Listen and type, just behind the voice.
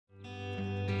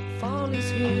Fall is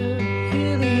here,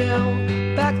 hear the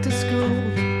yell, back to school,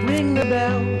 ring the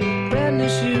bell, brand new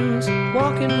shoes,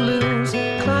 walking blues,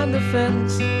 climb the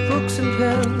fence, books and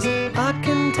pens. I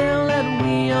can tell that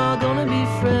we are gonna be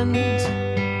friends.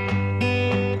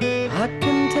 I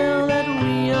can tell that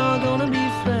we are gonna be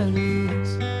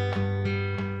friends.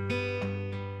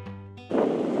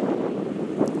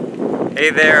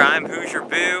 Hey there, I'm Hoosier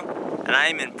Boo, and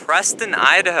I'm in Preston,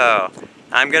 Idaho.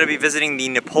 I'm going to be visiting the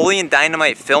Napoleon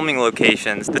Dynamite filming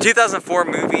locations. The 2004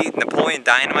 movie, Napoleon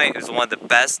Dynamite, is one of the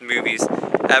best movies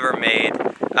ever made.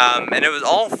 And it was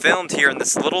all filmed here in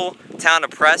this little town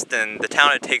of Preston, the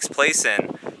town it takes place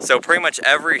in. So pretty much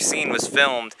every scene was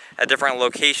filmed at different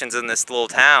locations in this little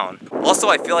town. Also,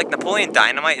 I feel like Napoleon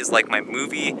Dynamite is like my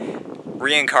movie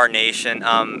reincarnation.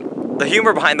 The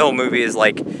humor behind the whole movie is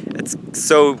like, it's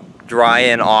so dry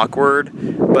and awkward,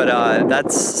 but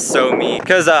that's so me.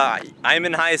 Because I'm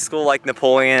in high school like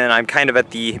Napoleon, and I'm kind of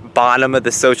at the bottom of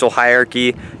the social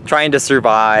hierarchy, trying to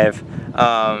survive.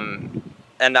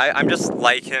 And I'm just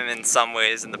like him in some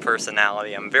ways in the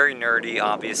personality. I'm very nerdy,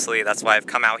 obviously. That's why I've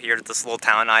come out here to this little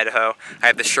town in Idaho. I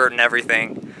have the shirt and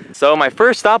everything. So my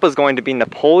first stop was going to be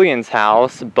Napoleon's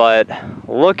house, but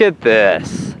look at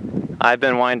this. I've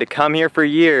been wanting to come here for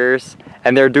years,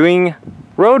 and they're doing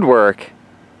road work.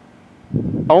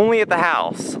 Only at the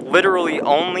house, literally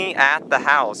only at the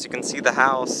house. You can see the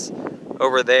house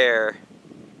over there.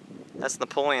 That's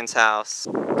Napoleon's house.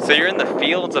 So you're in the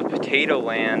fields of potato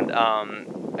land.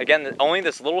 Again, only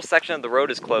this little section of the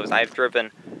road is closed. I've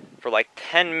driven for like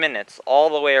 10 minutes all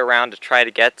the way around to try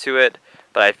to get to it,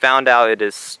 but I found out it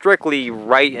is strictly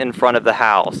right in front of the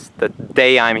house the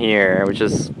day I'm here, which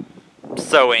is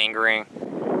so angering.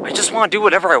 I just want to do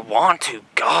whatever I want to,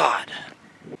 God.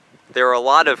 There are a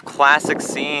lot of classic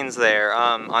scenes there.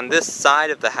 On this side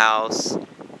of the house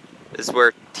is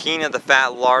where Tina the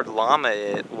fat lard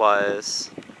llama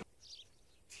was.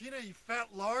 Tina, you fat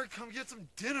lard, come get some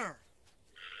dinner.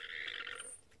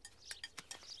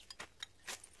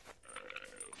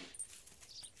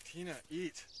 Tina,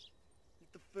 eat.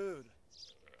 Eat the food.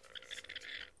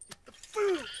 Eat the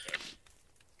food!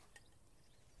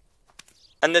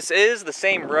 And this is the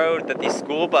same road that the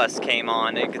school bus came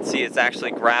on. You can see it's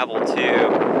actually gravel too.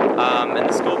 And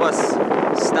the school bus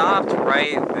stopped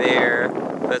right there.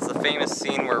 That's the famous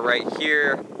scene where right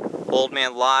here, Old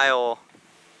Man Lyle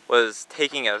was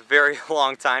taking a very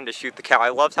long time to shoot the cow. I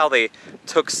loved how they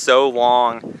took so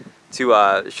long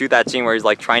to shoot that scene where he's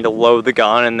like trying to load the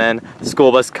gun, and then the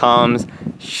school bus comes,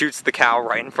 shoots the cow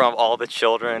right in front of all the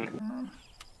children.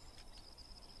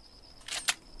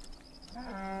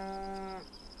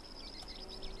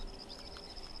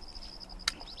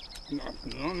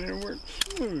 Nothing on there works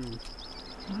smooth.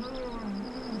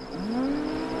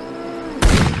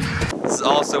 This is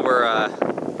also where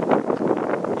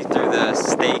he threw the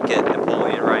steak at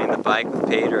Napoleon riding the bike with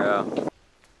Pedro.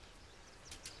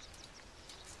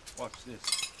 Watch this.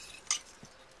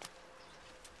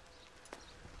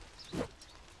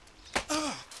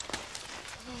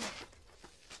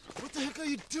 What the heck are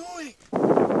you doing?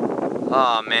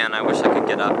 Oh man, I wish I could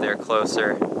get up there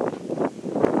closer.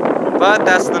 But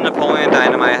that's the Napoleon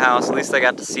Dynamite house. At least I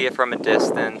got to see it from a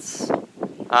distance.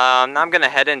 Now I'm gonna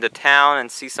head into town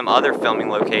and see some other filming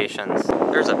locations.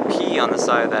 There's a P on the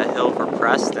side of that hill for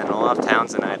Preston. A lot of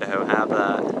towns in Idaho have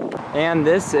that. And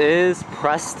this is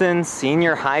Preston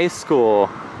Senior High School,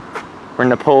 where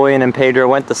Napoleon and Pedro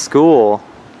went to school.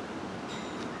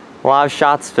 A lot of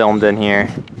shots filmed in here.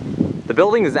 The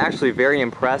building is actually very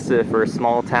impressive for a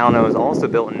small town. It was also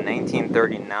built in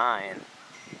 1939.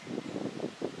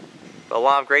 A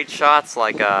lot of great shots,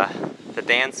 like the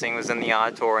dancing was in the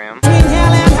auditorium.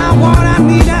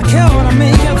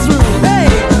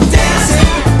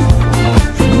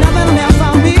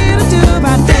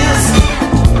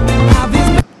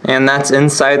 And that's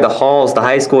inside the halls. The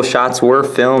high school shots were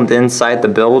filmed inside the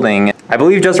building. I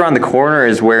believe just around the corner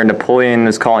is where Napoleon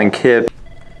was calling Kip.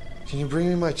 Can you bring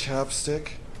me my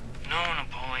chapstick? No,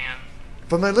 Napoleon.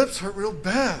 But my lips hurt real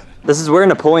bad. This is where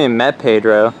Napoleon met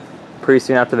Pedro. Pretty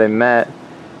soon after they met,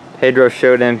 Pedro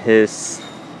showed him his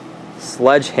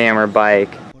sledgehammer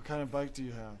bike. What kind of bike do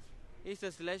you have? It's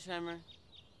a sledgehammer.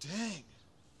 Dang.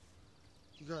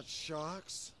 You got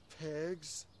shocks,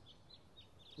 pegs,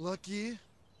 lucky.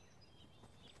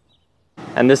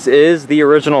 And this is the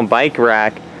original bike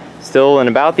rack, still in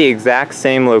about the exact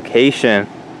same location.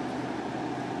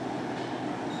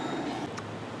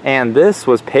 And this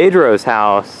was Pedro's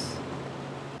house.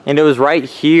 And it was right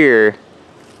here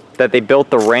that they built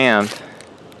the ramp,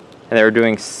 and they were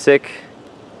doing sick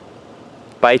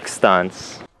bike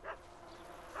stunts.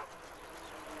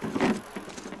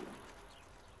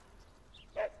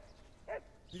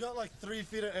 got like 3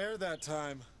 feet of air that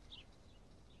time.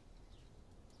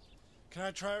 Can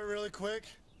I try it really quick?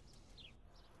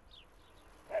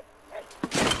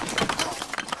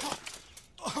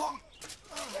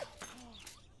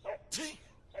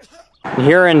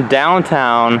 Here in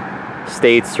downtown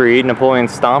State Street,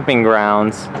 Napoleon's stomping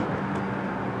grounds,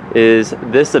 is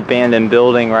this abandoned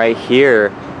building right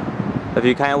here. If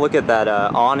you kind of look at that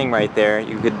awning right there,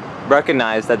 you could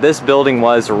recognize that this building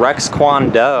was Rex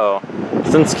Kwon Do.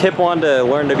 Since Kip wanted to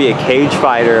learn to be a cage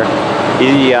fighter,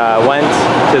 he went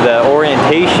to the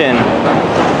orientation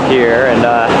here, and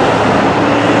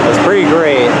it was pretty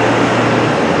great.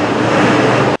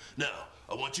 Now,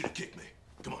 I want you to kick me.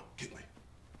 Come on, kick me.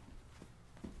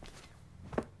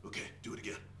 Okay, do it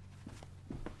again.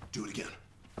 Do it again.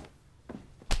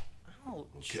 Ouch.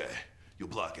 Okay, you'll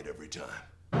block it every time.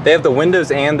 They have the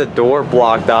windows and the door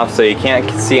blocked off so you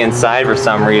can't see inside for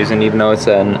some reason, even though it's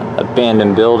an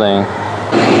abandoned building.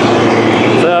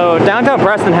 So downtown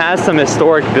Preston has some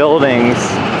historic buildings.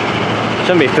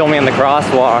 Shouldn't be filming in the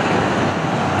crosswalk.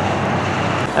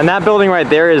 And that building right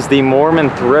there is the Mormon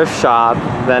thrift shop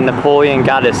that Napoleon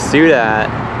got his suit at.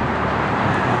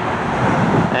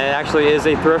 And it actually is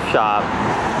a thrift shop.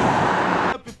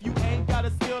 If you ain't got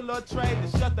a skill or trade,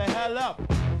 then shut the hell up.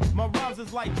 My rhymes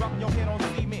is like dropping your head on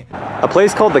cement. A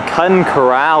place called the Cuttin'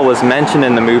 Corral was mentioned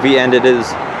in the movie, and it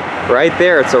is right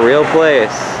there. It's a real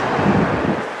place.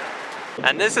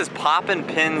 And this is Poppin'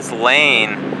 Pins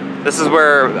Lane. This is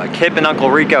where Kip and Uncle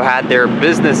Rico had their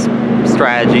business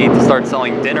strategy to start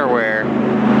selling dinnerware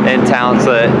in town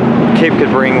so that Kip could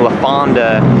bring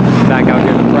LaFonda back out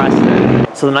here to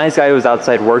Preston. So the nice guy who was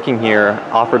outside working here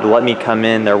offered to let me come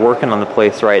in. They're working on the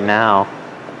place right now.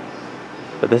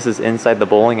 But this is inside the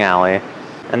bowling alley.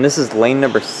 And this is lane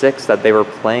number 6 that they were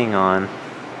playing on.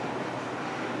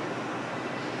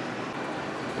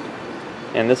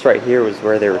 And this right here was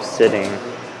where they were sitting.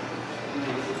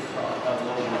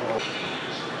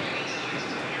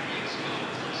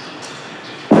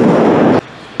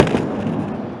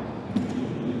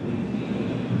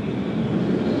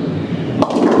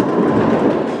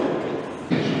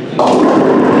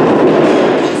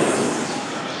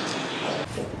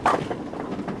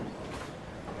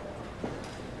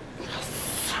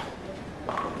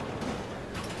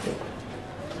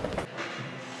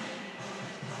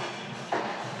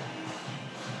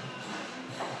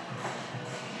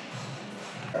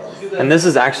 And this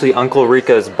is actually Uncle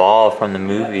Rico's ball from the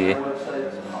movie.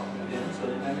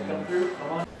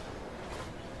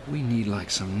 We need like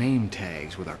some name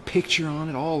tags with our picture on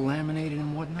it, all laminated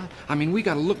and whatnot. I mean, we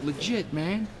gotta look legit,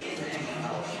 man.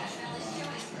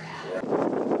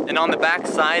 And on the back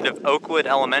side of Oakwood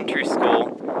Elementary School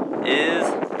is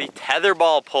the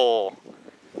tetherball pole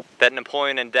that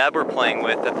Napoleon and Deb were playing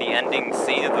with at the ending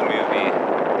scene of the movie.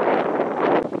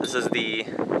 This is the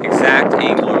exact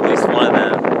angle, or at least one of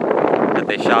them, that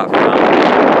they shot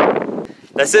from.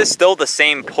 This is still the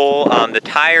same pole. The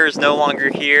tire is no longer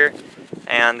here,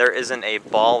 and there isn't a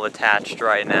ball attached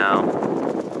right now.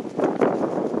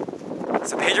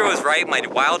 So Pedro was right, my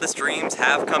wildest dreams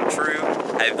have come true.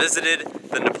 I visited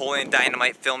the Napoleon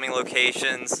Dynamite filming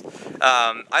locations.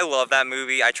 I love that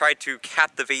movie. I tried to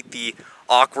captivate the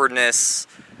awkwardness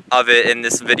of it in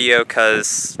this video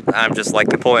because I'm just like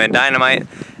Napoleon Dynamite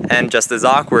and just as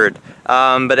awkward.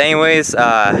 But anyways,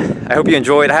 I hope you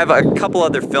enjoyed. I have a couple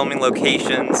other filming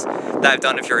locations that I've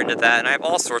done if you're into that, and I have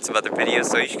all sorts of other videos,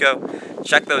 so you should go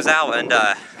check those out, and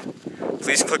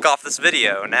please click off this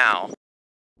video now.